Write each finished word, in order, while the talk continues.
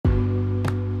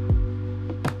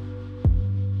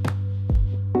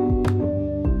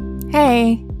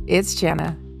Hey, it's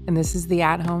Jenna, and this is the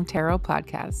At Home Tarot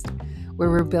Podcast, where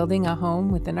we're building a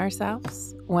home within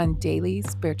ourselves, one daily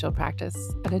spiritual practice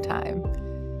at a time.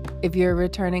 If you're a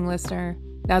returning listener,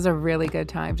 now's a really good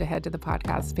time to head to the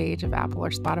podcast page of Apple or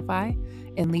Spotify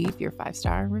and leave your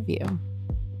 5-star review.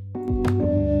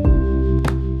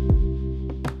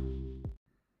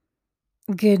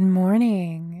 Good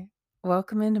morning.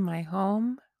 Welcome into my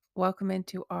home. Welcome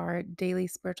into our daily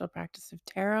spiritual practice of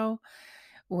tarot,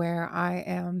 where I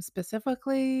am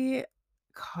specifically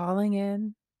calling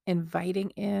in, inviting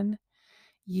in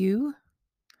you,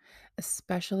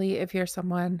 especially if you're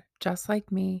someone just like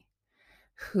me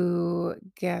who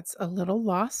gets a little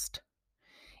lost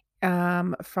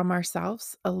from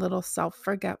ourselves, a little self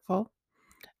forgetful,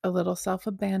 a little self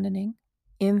abandoning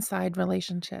inside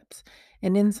relationships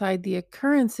and inside the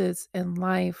occurrences in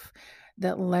life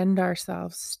that lend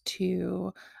ourselves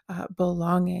to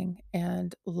belonging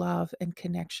and love and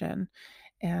connection.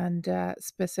 And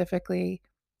specifically,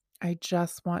 I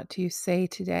just want to say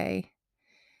today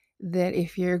that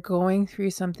if you're going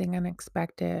through something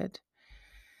unexpected,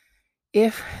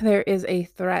 if there is a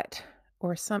threat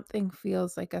or something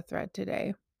feels like a threat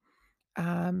today,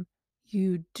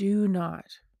 you do not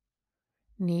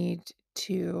need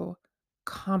to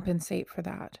compensate for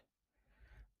that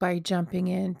by jumping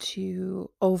into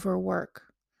overwork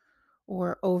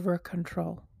or over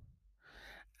control,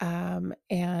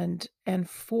 and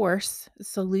force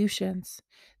solutions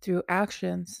through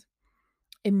actions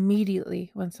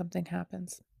immediately when something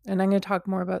happens. And I'm going to talk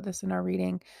more about this in our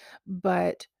reading,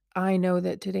 but I know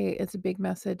that today is a big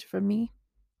message for me,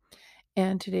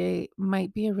 and today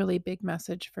might be a really big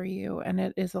message for you, and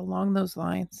it is along those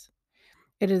lines.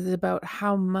 It is about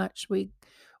how much we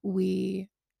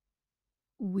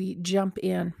jump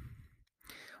in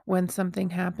when something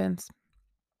happens,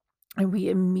 and we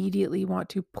immediately want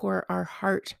to pour our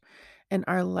heart and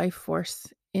our life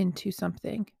force into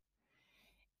something,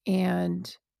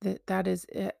 and that is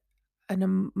an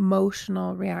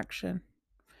emotional reaction.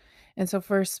 And so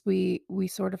first we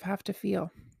sort of have to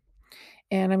feel.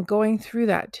 And I'm going through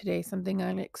that today. Something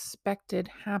unexpected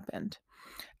happened.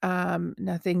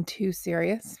 Nothing too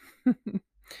serious,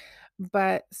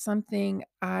 but something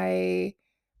that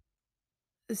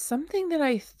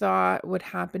I thought would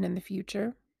happen in the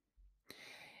future.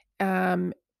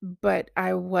 But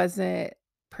I wasn't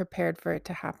prepared for it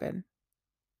to happen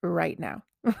right now.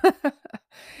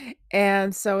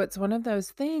 And so it's one of those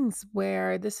things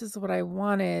where this is what I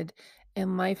wanted,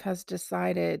 and life has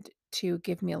decided to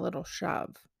give me a little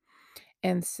shove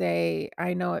and say,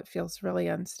 I know it feels really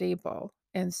unstable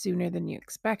and sooner than you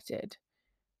expected.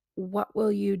 What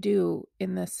will you do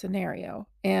in this scenario?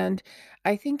 And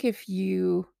I think if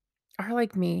you are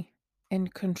like me,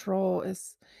 and control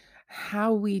is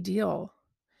how we deal,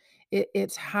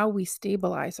 it's how we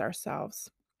stabilize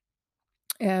ourselves,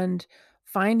 and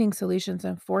finding solutions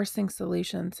and forcing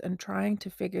solutions and trying to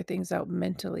figure things out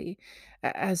mentally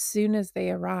as soon as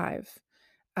they arrive.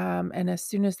 And as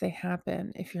soon as they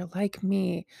happen, if you're like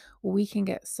me, we can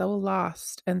get so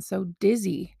lost and so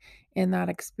dizzy in that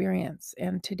experience.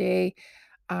 And today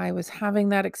I was having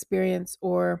that experience,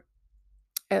 or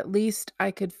at least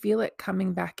I could feel it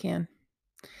coming back in.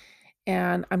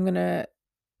 And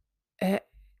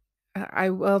I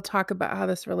will talk about how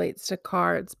this relates to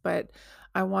cards, but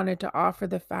I wanted to offer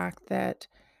the fact that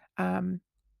um,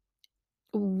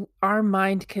 our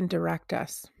mind can direct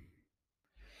us,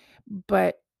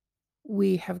 but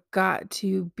we have got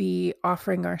to be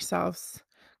offering ourselves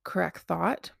correct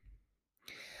thought.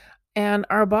 And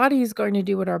our body is going to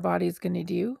do what our body is going to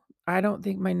do. I don't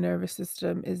think my nervous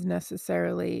system is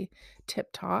necessarily tip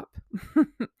top,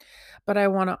 but I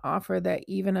want to offer that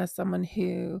even as someone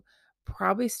who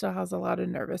probably still has a lot of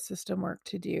nervous system work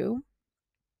to do,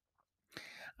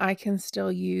 I can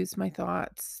still use my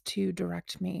thoughts to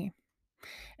direct me.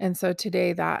 And so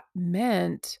today that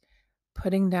meant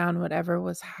putting down whatever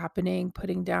was happening,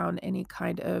 putting down any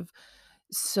kind of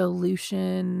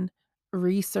solution,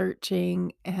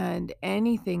 researching, and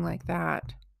anything like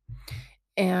that,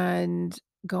 and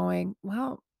going,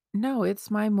 well, no, it's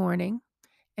my morning,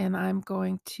 and I'm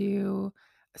going to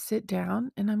sit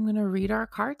down and I'm going to read our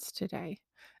cards today.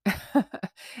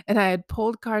 And I had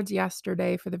pulled cards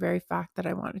yesterday for the very fact that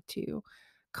I wanted to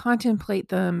contemplate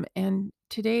them. And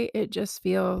today it just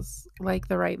feels like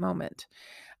the right moment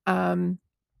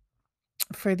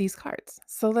for these cards.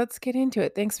 So let's get into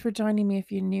it. Thanks for joining me.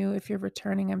 If you're new, if you're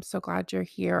returning, I'm so glad you're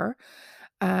here.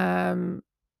 Um,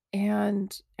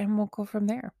 and we'll go from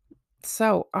there.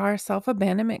 So our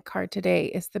self-abandonment card today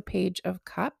is the Page of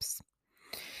Cups.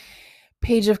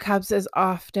 Page of Cups is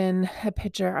often a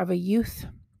picture of a youth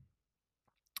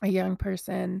a young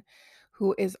person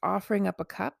who is offering up a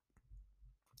cup.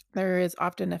 There is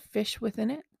often a fish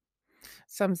within it.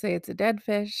 Some say it's a dead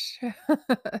fish,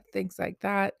 things like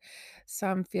that.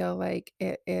 Some feel like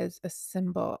it is a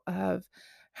symbol of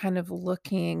kind of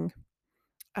looking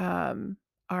um,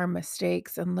 our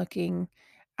mistakes and looking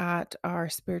at our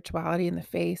spirituality in the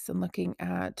face and looking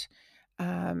at,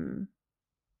 um,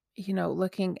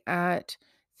 looking at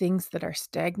things that are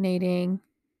stagnating,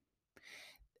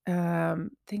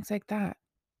 things like that.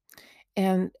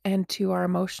 And to our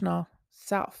emotional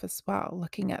self as well,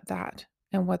 looking at that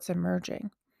and what's emerging.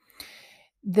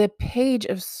 The Page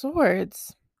of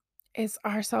Swords is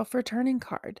our self-returning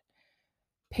card.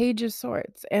 Page of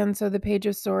Swords. And so the Page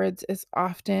of Swords is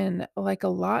often, like a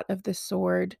lot of the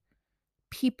sword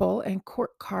people and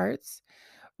court cards,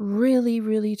 really,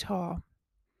 really tall.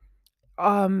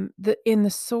 The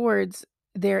swords,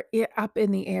 they're up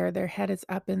in the air, their head is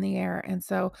up in the air, and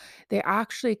so they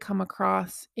actually come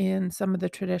across in some of the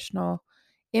traditional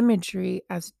imagery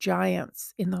as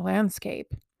giants in the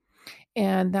landscape,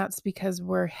 and that's because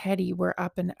we're heady, we're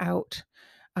up and out,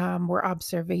 we're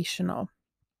observational.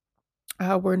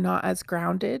 We're not as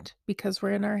grounded because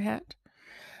we're in our head.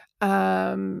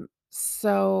 And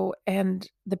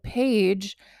the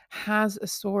page has a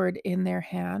sword in their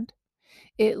hand.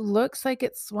 It looks like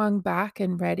it's swung back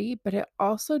and ready, but it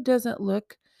also doesn't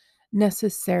look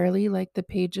necessarily like the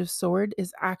page of sword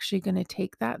is actually gonna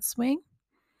take that swing.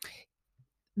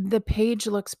 The page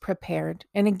looks prepared,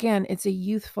 and again, it's a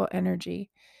youthful energy.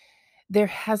 They're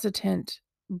hesitant,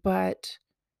 but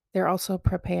they're also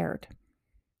prepared.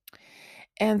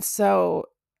 And so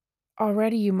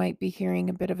already you might be hearing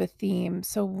a bit of a theme.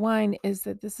 So one is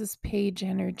that this is page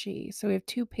energy. So we have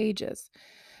 2 pages.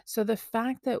 So the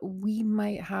fact that we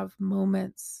might have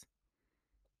moments,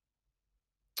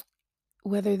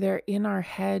 whether they're in our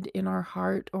head, in our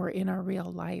heart, or in our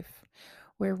real life,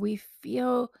 where we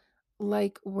feel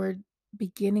like we're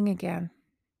beginning again.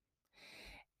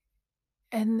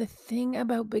 And the thing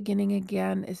about beginning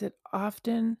again is it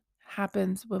often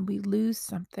happens when we lose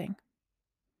something.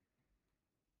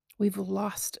 We've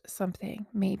lost something,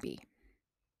 maybe.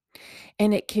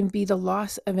 And it can be the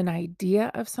loss of an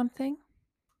idea of something.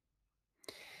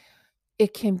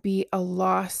 It can be a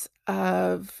loss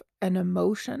of an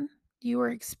emotion you are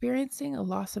experiencing, a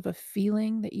loss of a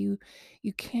feeling that you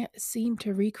can't seem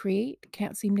to recreate,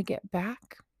 can't seem to get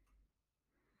back.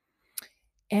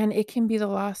 And it can be the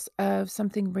loss of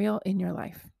something real in your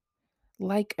life,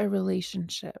 like a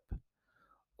relationship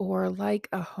or like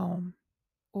a home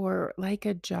or like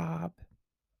a job.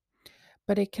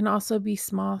 But it can also be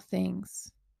small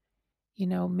things.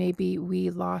 Maybe we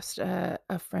lost a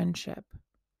friendship.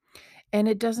 And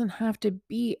it doesn't have to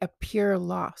be a pure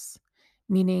loss,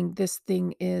 meaning this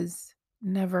thing is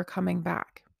never coming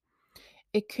back.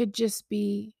 It could just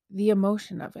be the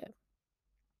emotion of it.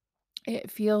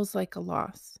 It feels like a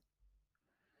loss.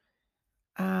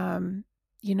 Um,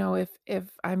 if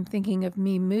I'm thinking of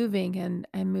me moving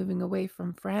and moving away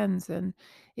from friends, and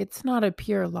it's not a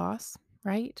pure loss,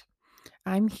 right?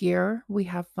 I'm here, we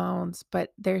have phones,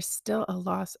 but there's still a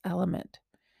loss element.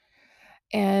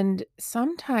 And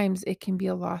sometimes it can be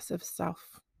a loss of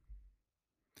self.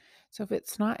 So if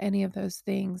it's not any of those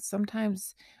things,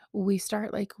 sometimes we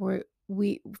start like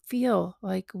we feel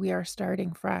like we are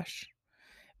starting fresh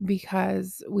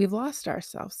because we've lost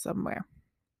ourselves somewhere.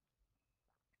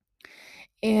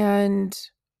 And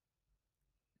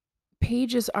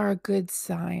pages are a good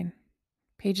sign.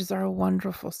 Pages are a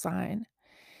wonderful sign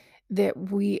that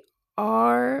we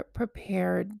are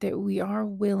prepared, that we are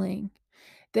willing,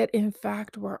 that in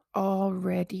fact we're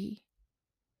already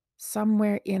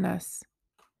somewhere in us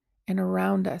and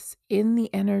around us in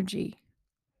the energy.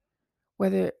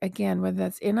 Whether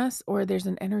that's in us or there's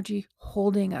an energy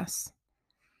holding us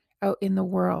out in the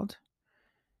world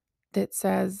that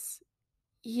says,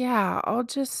 "Yeah, I'll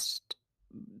just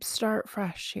start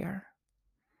fresh here."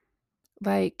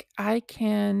 Like, I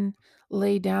can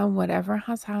lay down whatever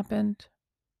has happened.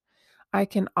 I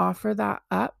can offer that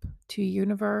up to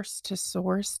universe, to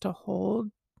source, to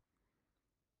hold.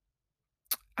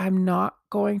 I'm not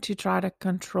going to try to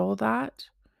control that.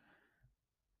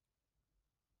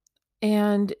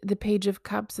 And the Page of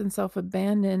Cups and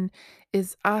self-abandon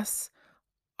is us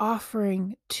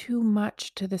offering too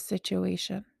much to the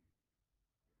situation.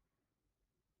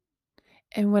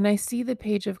 And when I see the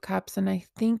Page of Cups and I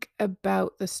think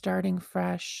about the starting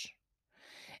fresh,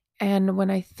 and when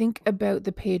I think about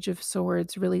the Page of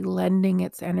Swords really lending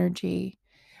its energy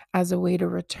as a way to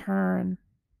return,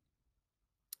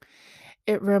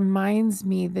 it reminds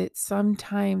me that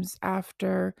sometimes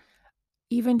after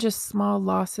even just small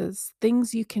losses,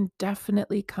 things you can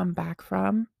definitely come back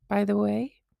from, by the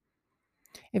way.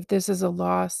 If this is a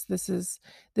loss,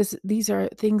 these are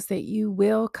things that you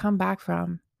will come back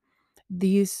from.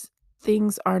 These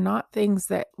things are not things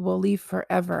that will leave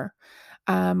forever.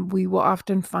 We will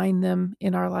often find them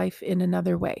in our life in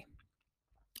another way.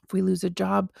 If we lose a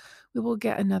job, we will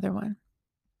get another one.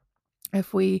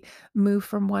 If we move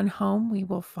from one home, we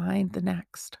will find the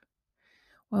next.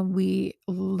 When we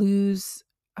lose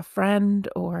a friend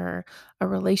or a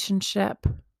relationship,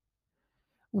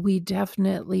 we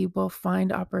definitely will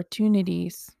find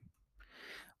opportunities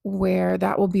where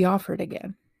that will be offered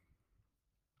again.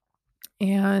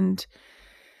 And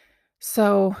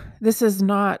so this is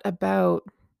not about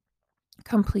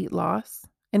complete loss.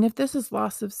 And if this is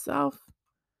loss of self,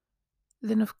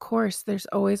 then of course there's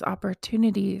always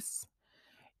opportunities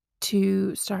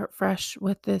to start fresh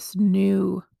with this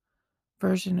new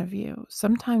version of you.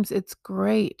 Sometimes it's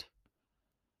great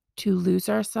to lose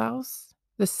ourselves.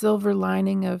 The silver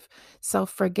lining of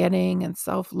self forgetting and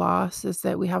self loss is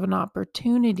that we have an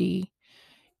opportunity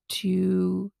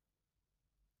to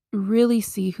really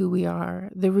see who we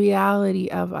are, the reality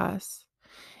of us.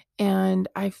 And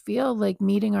I feel like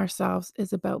meeting ourselves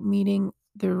is about meeting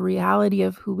the reality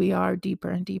of who we are deeper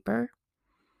and deeper.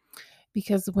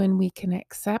 Because when we can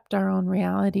accept our own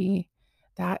reality,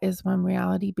 that is when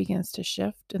reality begins to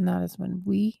shift, and that is when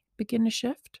we begin to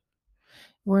shift.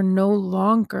 We're no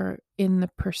longer in the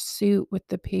pursuit with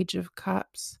the Page of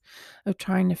Cups of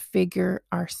trying to figure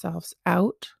ourselves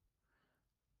out,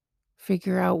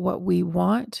 figure out what we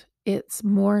want. It's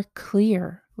more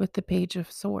clear with the Page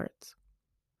of Swords.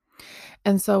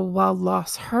 And so while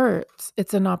loss hurts,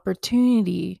 it's an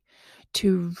opportunity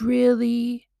to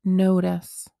really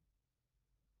notice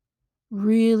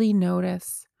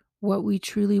what we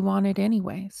truly wanted,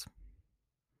 anyways.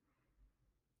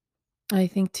 I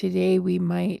think today we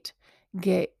might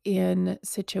get in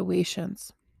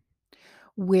situations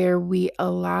where we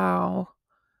allow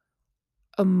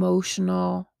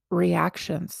emotional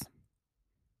reactions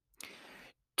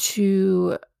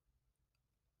to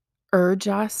urge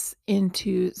us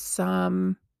into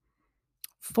some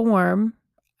form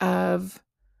of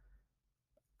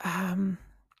um,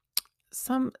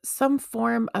 some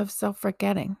form of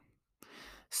self-forgetting,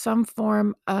 some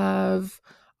form of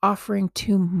offering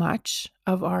too much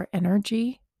of our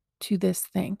energy to this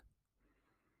thing.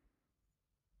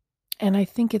 And I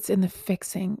think it's in the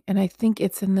fixing, and I think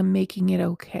it's in the making it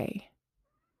okay.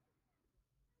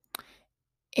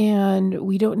 And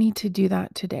we don't need to do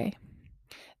that today.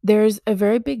 There's a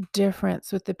very big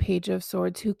difference with the Page of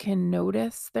Swords who can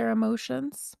notice their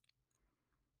emotions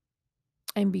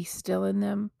and be still in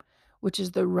them, which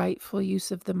is the rightful use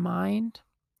of the mind,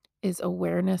 is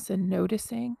awareness and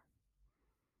noticing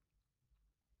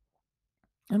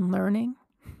and learning.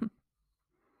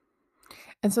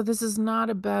 And so this is not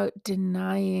about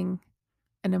denying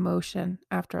an emotion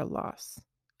after a loss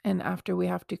and after we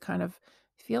have to kind of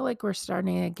feel like we're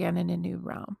starting again in a new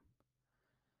realm.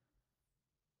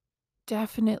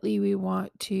 Definitely, we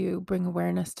want to bring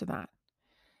awareness to that.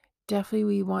 Definitely,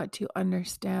 we want to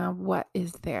understand what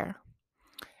is there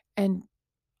and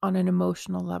on an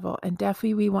emotional level. And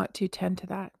definitely, we want to tend to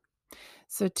that.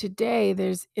 So today,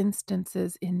 there's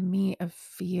instances in me of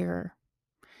fear.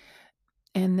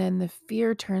 And then the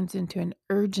fear turns into an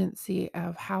urgency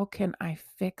of how can I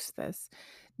fix this?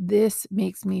 This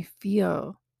makes me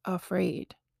feel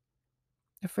afraid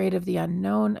of the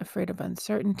unknown, afraid of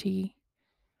uncertainty,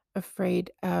 afraid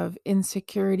of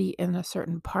insecurity in a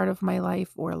certain part of my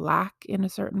life or lack in a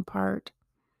certain part.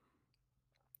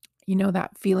 You know,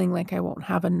 that feeling like I won't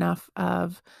have enough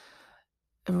of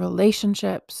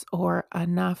relationships or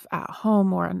enough at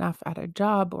home or enough at a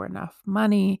job or enough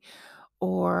money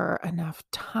or enough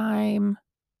time.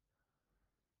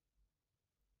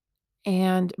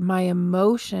 And my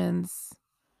emotions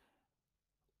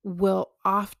will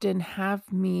often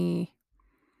have me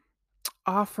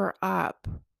offer up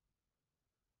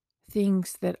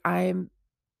things that I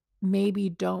maybe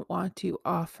don't want to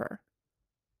offer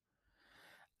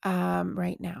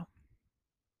right now.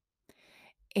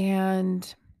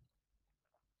 And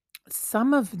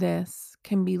some of this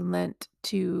can be lent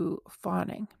to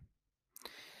fawning.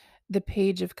 The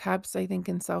Page of Cups, I think,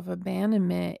 in self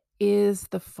abandonment is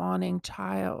the fawning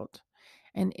child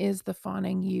and is the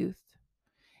fawning youth.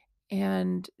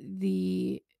 And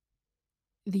the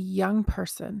young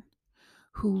person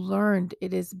who learned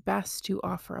it is best to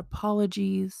offer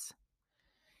apologies,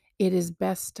 it is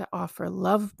best to offer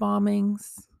love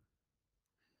bombings.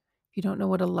 If you don't know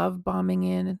what a love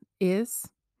bombing is,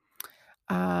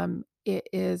 it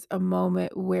is a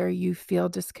moment where you feel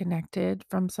disconnected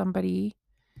from somebody,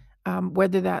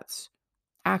 whether that's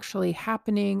actually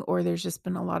happening or there's just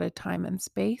been a lot of time and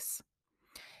space.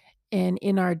 And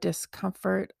in our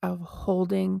discomfort of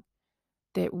holding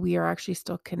that we are actually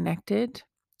still connected,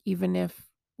 even if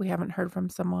we haven't heard from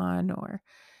someone or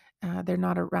they're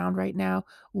not around right now,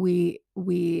 we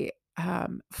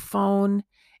phone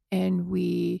and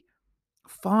we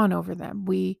fawn over them.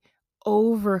 We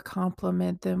over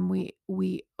compliment them.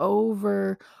 We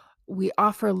offer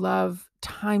love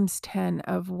times 10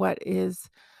 of what is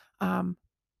um,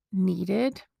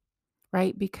 needed,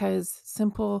 right? Because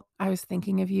simple, I was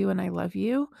thinking of you and I love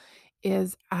you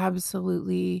is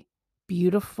absolutely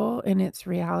beautiful in its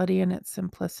reality and its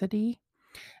simplicity.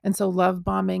 And so love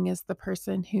bombing is the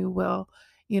person who will,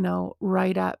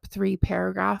 write up 3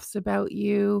 paragraphs about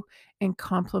you and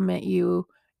compliment you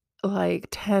like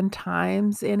 10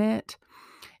 times in it.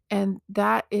 And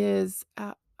that is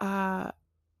a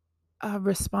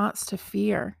response to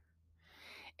fear.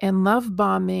 And love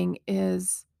bombing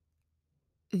is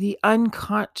the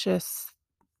unconscious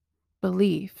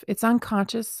belief. It's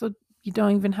unconscious, so you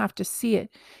don't even have to see it.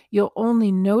 You'll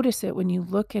only notice it when you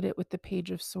look at it with the Page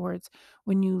of Swords,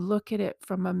 when you look at it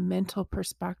from a mental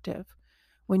perspective,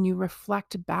 when you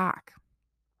reflect back,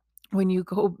 when you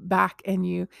go back and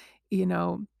you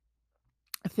know,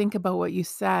 think about what you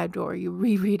said or you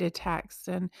reread a text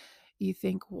and you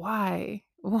think, "Why?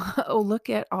 Oh, look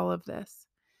at all of this."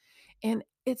 And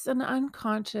it's an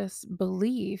unconscious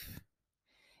belief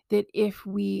that if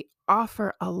we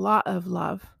offer a lot of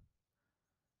love,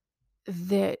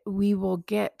 that we will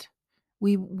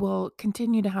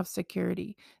continue to have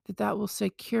security, that will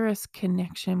secure us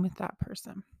connection with that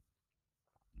person.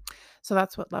 So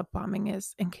that's what love bombing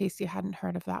is, in case you hadn't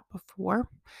heard of that before.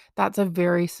 That's a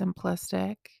very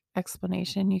simplistic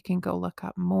explanation. You can go look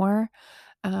up more.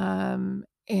 And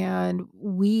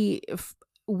we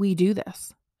do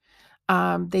this.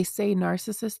 They say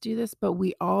narcissists do this, but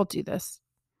we all do this.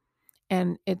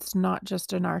 And it's not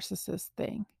just a narcissist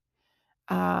thing.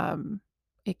 Um,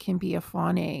 it can be a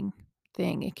fawning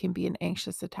thing. It can be an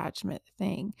anxious attachment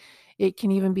thing. It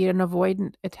can even be an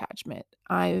avoidant attachment.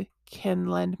 I can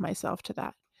lend myself to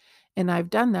that. And I've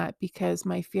done that because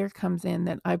my fear comes in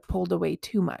that I pulled away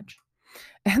too much.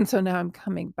 And so now I'm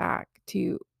coming back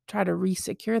to try to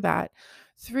resecure that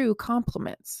through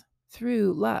compliments,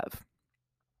 through love,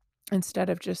 instead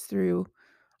of just through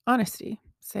honesty,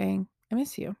 saying, I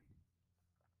miss you.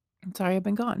 I'm sorry I've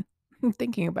been gone. I'm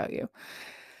thinking about you.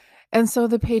 And so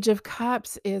the Page of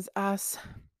Cups is us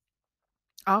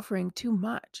offering too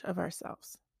much of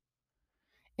ourselves.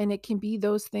 And it can be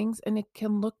those things and it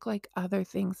can look like other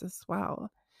things as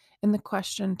well. And the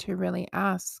question to really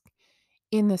ask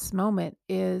in this moment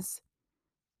is,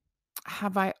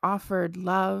 have I offered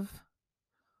love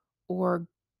or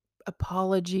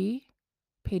apology?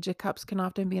 Page of Cups can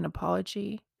often be an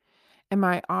apology. Am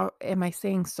I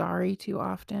saying sorry too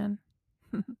often?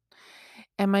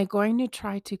 Am I going to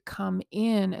try to come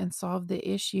in and solve the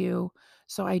issue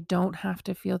so I don't have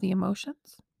to feel the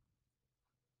emotions?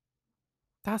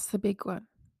 That's the big one.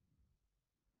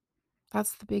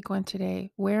 That's the big one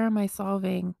today. Where am I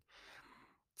solving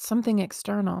something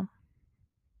external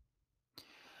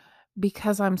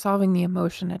because I'm solving the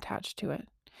emotion attached to it?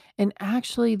 And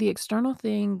actually, the external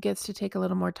thing gets to take a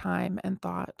little more time and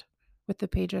thought with the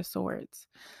Page of Swords,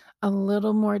 a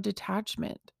little more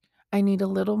detachment. I need a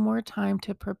little more time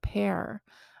to prepare.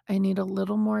 I need a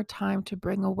little more time to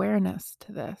bring awareness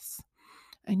to this.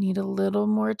 I need a little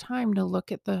more time to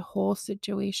look at the whole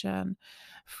situation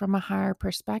from a higher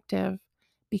perspective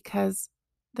because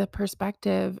the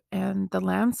perspective and the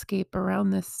landscape around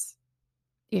this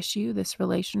issue, this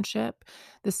relationship,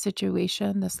 this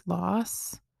situation, this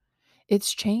loss,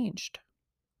 it's changed.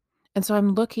 And so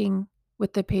I'm looking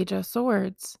with the Page of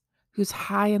Swords, who's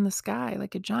high in the sky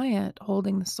like a giant,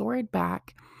 holding the sword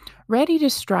back, ready to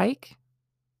strike,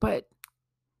 but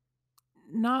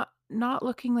not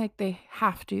looking like they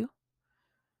have to.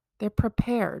 They're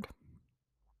prepared.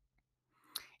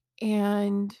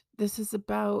 And this is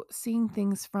about seeing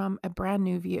things from a brand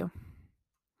new view.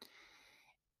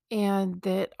 And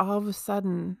that all of a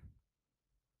sudden,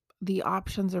 the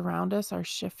options around us are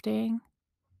shifting,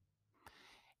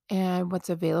 and what's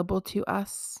available to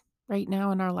us right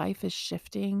now in our life is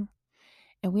shifting.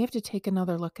 And we have to take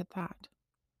another look at that.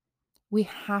 We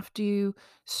have to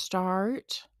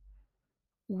start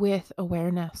with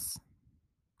awareness.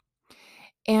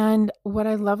 And what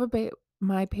I love about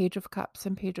my Page of Cups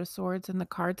and Page of Swords and the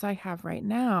cards I have right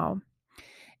now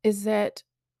is that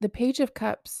the Page of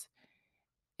Cups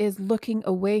is looking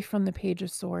away from the Page of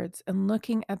Swords and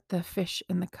looking at the fish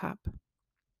in the cup.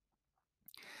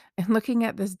 And looking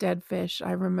at this dead fish,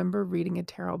 I remember reading a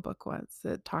tarot book once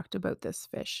that talked about this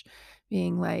fish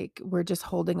being like, we're just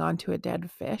holding on to a dead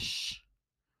fish.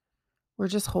 We're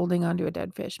just holding on to a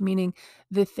dead fish, meaning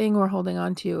the thing we're holding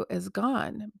on to is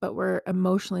gone, but we're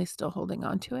emotionally still holding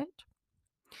on to it.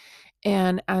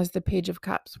 And as the Page of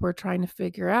Cups, we're trying to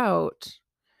figure out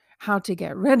how to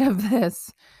get rid of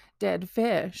this dead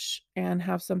fish and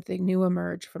have something new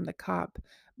emerge from the cup,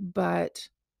 but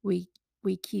we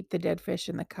we keep the dead fish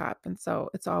in the cup, and so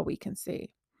it's all we can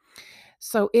see.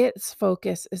 So its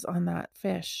focus is on that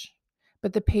fish.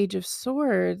 But the Page of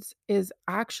Swords is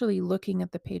actually looking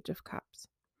at the Page of Cups.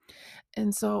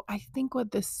 And so I think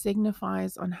what this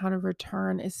signifies on how to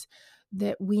return is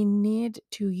that we need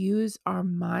to use our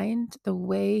mind the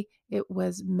way it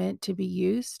was meant to be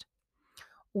used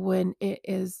when it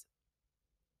is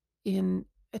in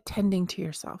attending to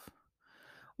yourself,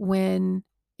 when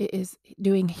it is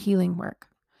doing healing work,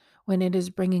 when it is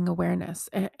bringing awareness.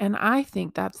 And I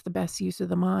think that's the best use of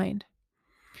the mind,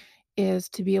 is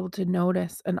to be able to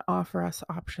notice and offer us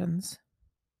options.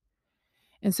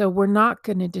 And so we're not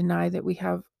going to deny that we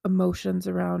have emotions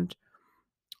around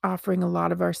offering a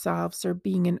lot of ourselves or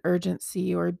being in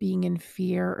urgency or being in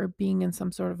fear or being in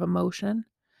some sort of emotion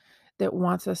that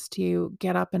wants us to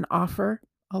get up and offer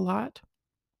a lot.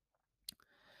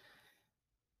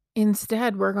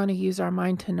 Instead, we're going to use our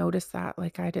mind to notice that,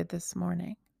 like I did this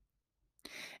morning.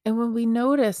 And when we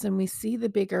notice and we see the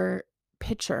bigger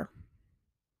picture,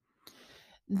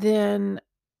 then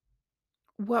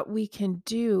what we can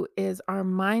do is our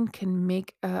mind can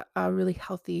make a really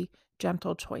healthy,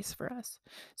 gentle choice for us.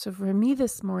 So for me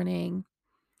this morning,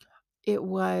 it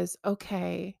was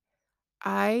okay,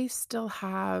 I still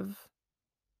have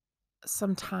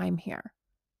some time here.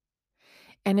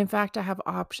 And in fact, I have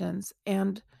options.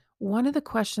 And one of the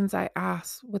questions I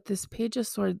asked with this Page of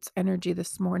Swords energy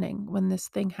this morning when this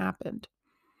thing happened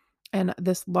and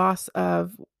this loss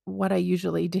of what I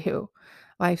usually do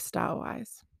lifestyle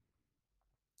wise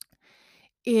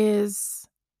is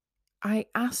I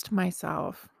asked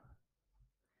myself,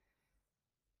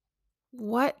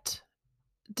 what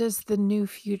does the new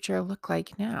future look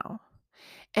like now?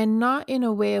 And not in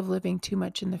a way of living too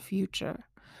much in the future,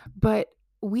 but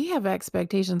we have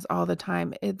expectations all the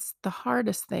time. It's the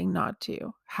hardest thing not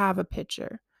to have a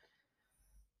picture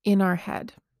in our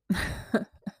head.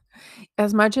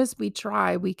 As much as we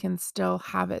try, we can still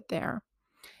have it there.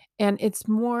 And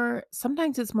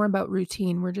sometimes it's more about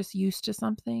routine. We're just used to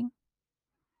something.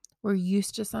 We're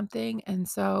used to something. And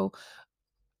so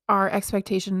our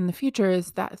expectation in the future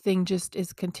is that thing just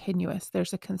is continuous.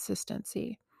 There's a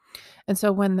consistency. And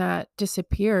so when that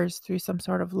disappears through some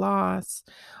sort of loss,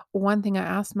 one thing I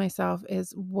asked myself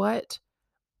is what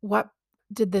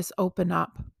did this open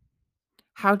up?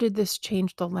 How did this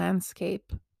change the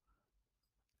landscape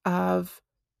of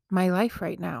my life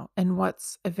right now and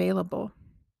what's available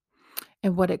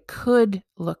and what it could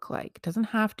look like? Doesn't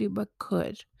have to, but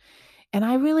could. And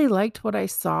I really liked what I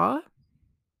saw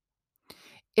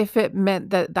if it meant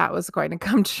that that was going to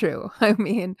come true. I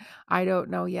mean, I don't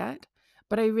know yet,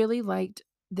 but I really liked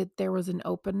that there was an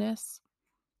openness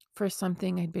for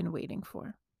something I'd been waiting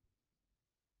for.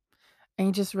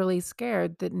 I'm just really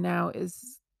scared that now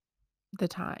is the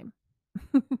time.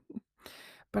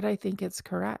 But I think it's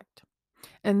correct.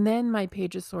 And then my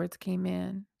Page of Swords came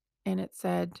in and it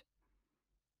said,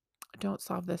 don't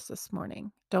solve this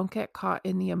morning. Don't get caught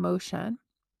in the emotional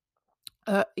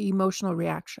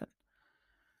reaction.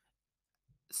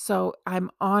 So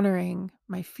I'm honoring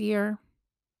my fear.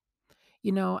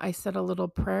 I said a little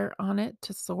prayer on it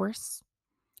to source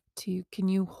can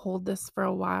you hold this for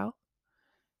a while?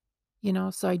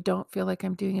 So I don't feel like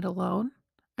I'm doing it alone.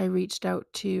 I reached out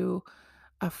to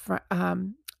a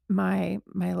my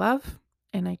love,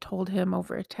 and I told him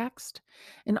over a text,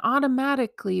 and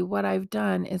automatically what I've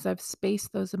done is I've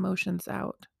spaced those emotions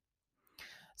out.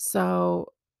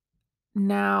 So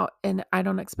now, and I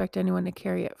don't expect anyone to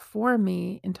carry it for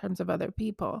me in terms of other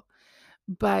people,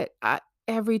 but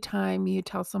every time you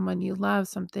tell someone you love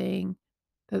something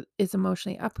that is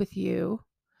emotionally up with you,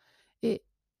 it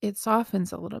it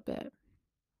softens a little bit.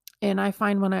 And I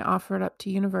find when I offer it up to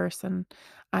universe and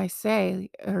I say,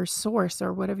 or source,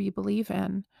 or whatever you believe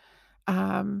in,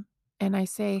 and I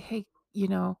say, hey, you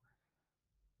know,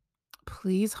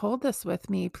 please hold this with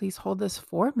me. Please hold this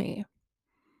for me.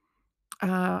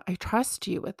 I trust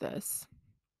you with this.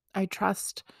 I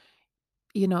trust,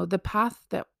 the path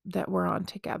that we're on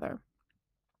together.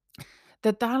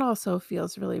 That also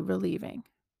feels really relieving.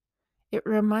 It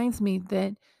reminds me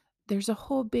that there's a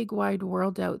whole big wide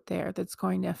world out there that's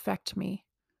going to affect me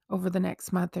over the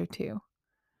next month or 2,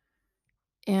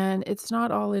 and it's not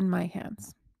all in my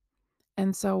hands.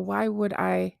 And so why would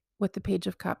I, with the Page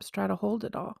of Cups, try to hold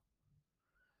it all?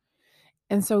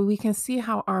 And so we can see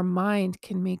how our mind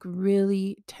can make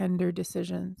really tender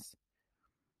decisions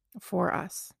for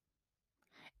us.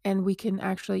 And we can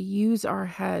actually use our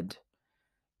head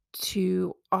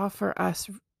to offer us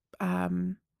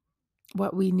um,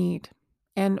 what we need.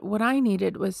 And what I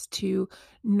needed was to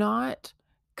not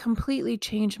completely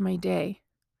change my day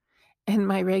and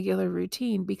my regular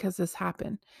routine because this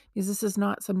happened. Because this is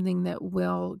not something that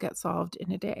will get solved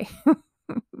in a day.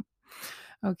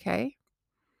 Okay.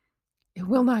 It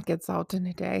will not get solved in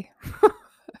a day.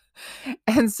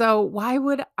 And so, why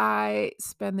would I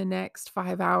spend the next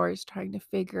 5 hours trying to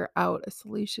figure out a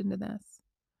solution to this?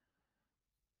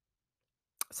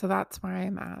 So, that's where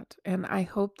I'm at. And I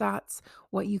hope that's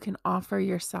what you can offer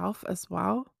yourself as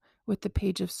well with the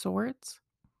Page of Swords.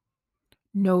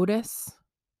 Notice,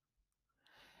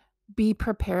 be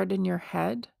prepared in your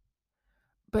head,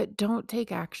 but don't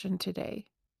take action today.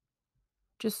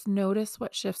 Just notice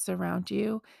what shifts around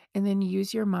you and then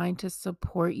use your mind to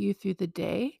support you through the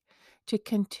day to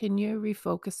continue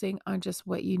refocusing on just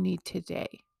what you need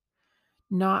today,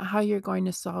 not how you're going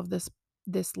to solve this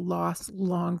loss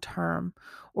long term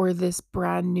or this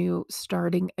brand new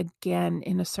starting again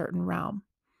in a certain realm.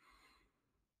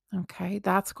 Okay,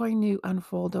 that's going to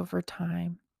unfold over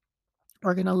time.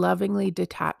 We're going to lovingly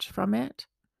detach from it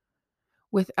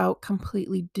without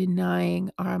completely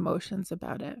denying our emotions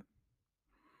about it.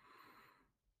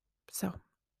 So,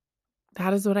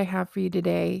 that is what I have for you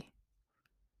today.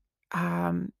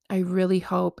 I really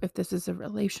hope if this is a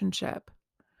relationship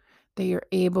that you're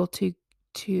able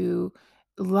to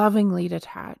lovingly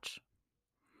detach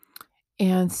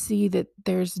and see that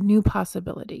there's new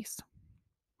possibilities.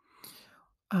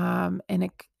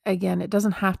 And again, it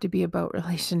doesn't have to be about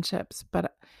relationships,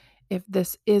 but if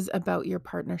this is about your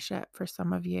partnership for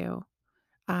some of you,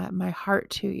 my heart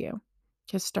to you,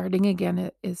 because starting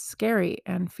again is scary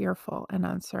and fearful and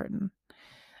uncertain.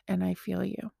 And I feel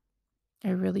you. I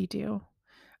really do.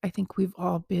 I think we've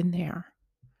all been there.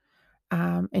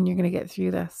 And you're going to get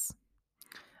through this.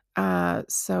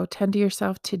 So tend to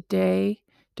yourself today.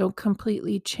 Don't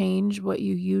completely change what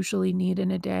you usually need in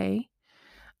a day.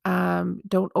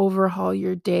 Don't overhaul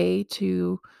your day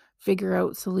to figure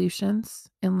out solutions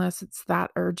unless it's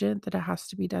that urgent that it has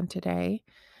to be done today.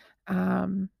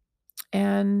 Um,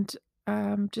 and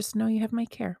just know you have my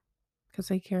care because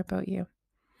I care about you.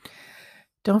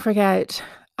 Don't forget,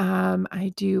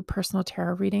 I do personal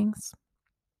tarot readings.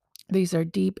 These are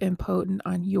deep and potent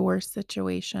on your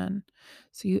situation.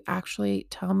 So you actually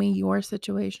tell me your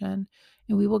situation,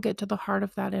 and we will get to the heart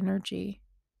of that energy,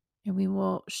 and we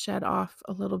will shed off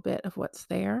a little bit of what's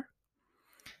there.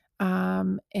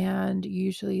 And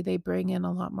usually they bring in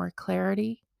a lot more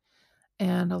clarity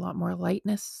and a lot more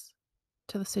lightness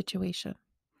to the situation.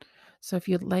 So if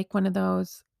you'd like one of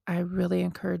those, I really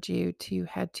encourage you to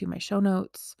head to my show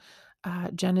notes,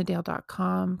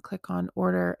 jennadale.com, click on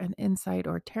order an insight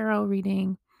or tarot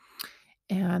reading.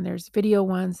 And there's video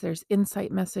ones, there's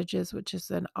insight messages, which is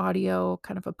an audio,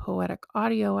 kind of a poetic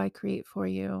audio I create for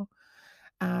you.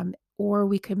 Or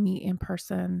we could meet in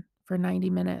person for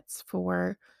 90 minutes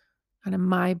for kind of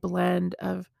my blend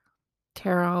of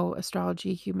tarot,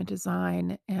 astrology, human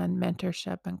design, and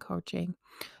mentorship and coaching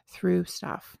through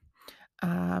stuff.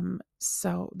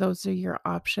 So those are your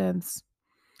options.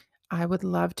 I would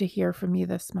love to hear from you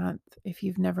this month. If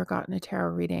you've never gotten a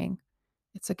tarot reading,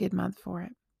 it's a good month for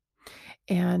it.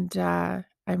 And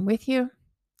I'm with you,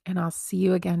 and I'll see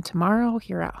you again tomorrow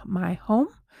here at my home.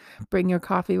 Bring your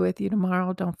coffee with you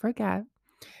tomorrow. Don't forget.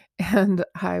 And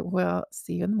I will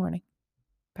see you in the morning.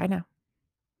 Bye now.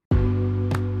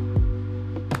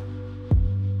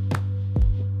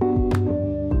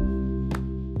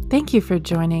 Thank you for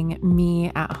joining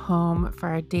me at home for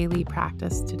our daily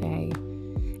practice today.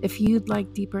 If you'd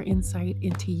like deeper insight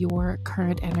into your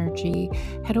current energy,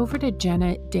 head over to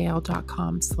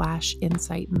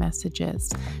jennadale.com/insight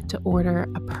messages to order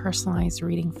a personalized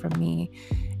reading from me.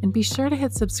 And be sure to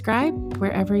hit subscribe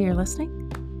wherever you're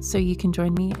listening so you can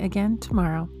join me again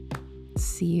tomorrow.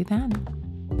 See you then.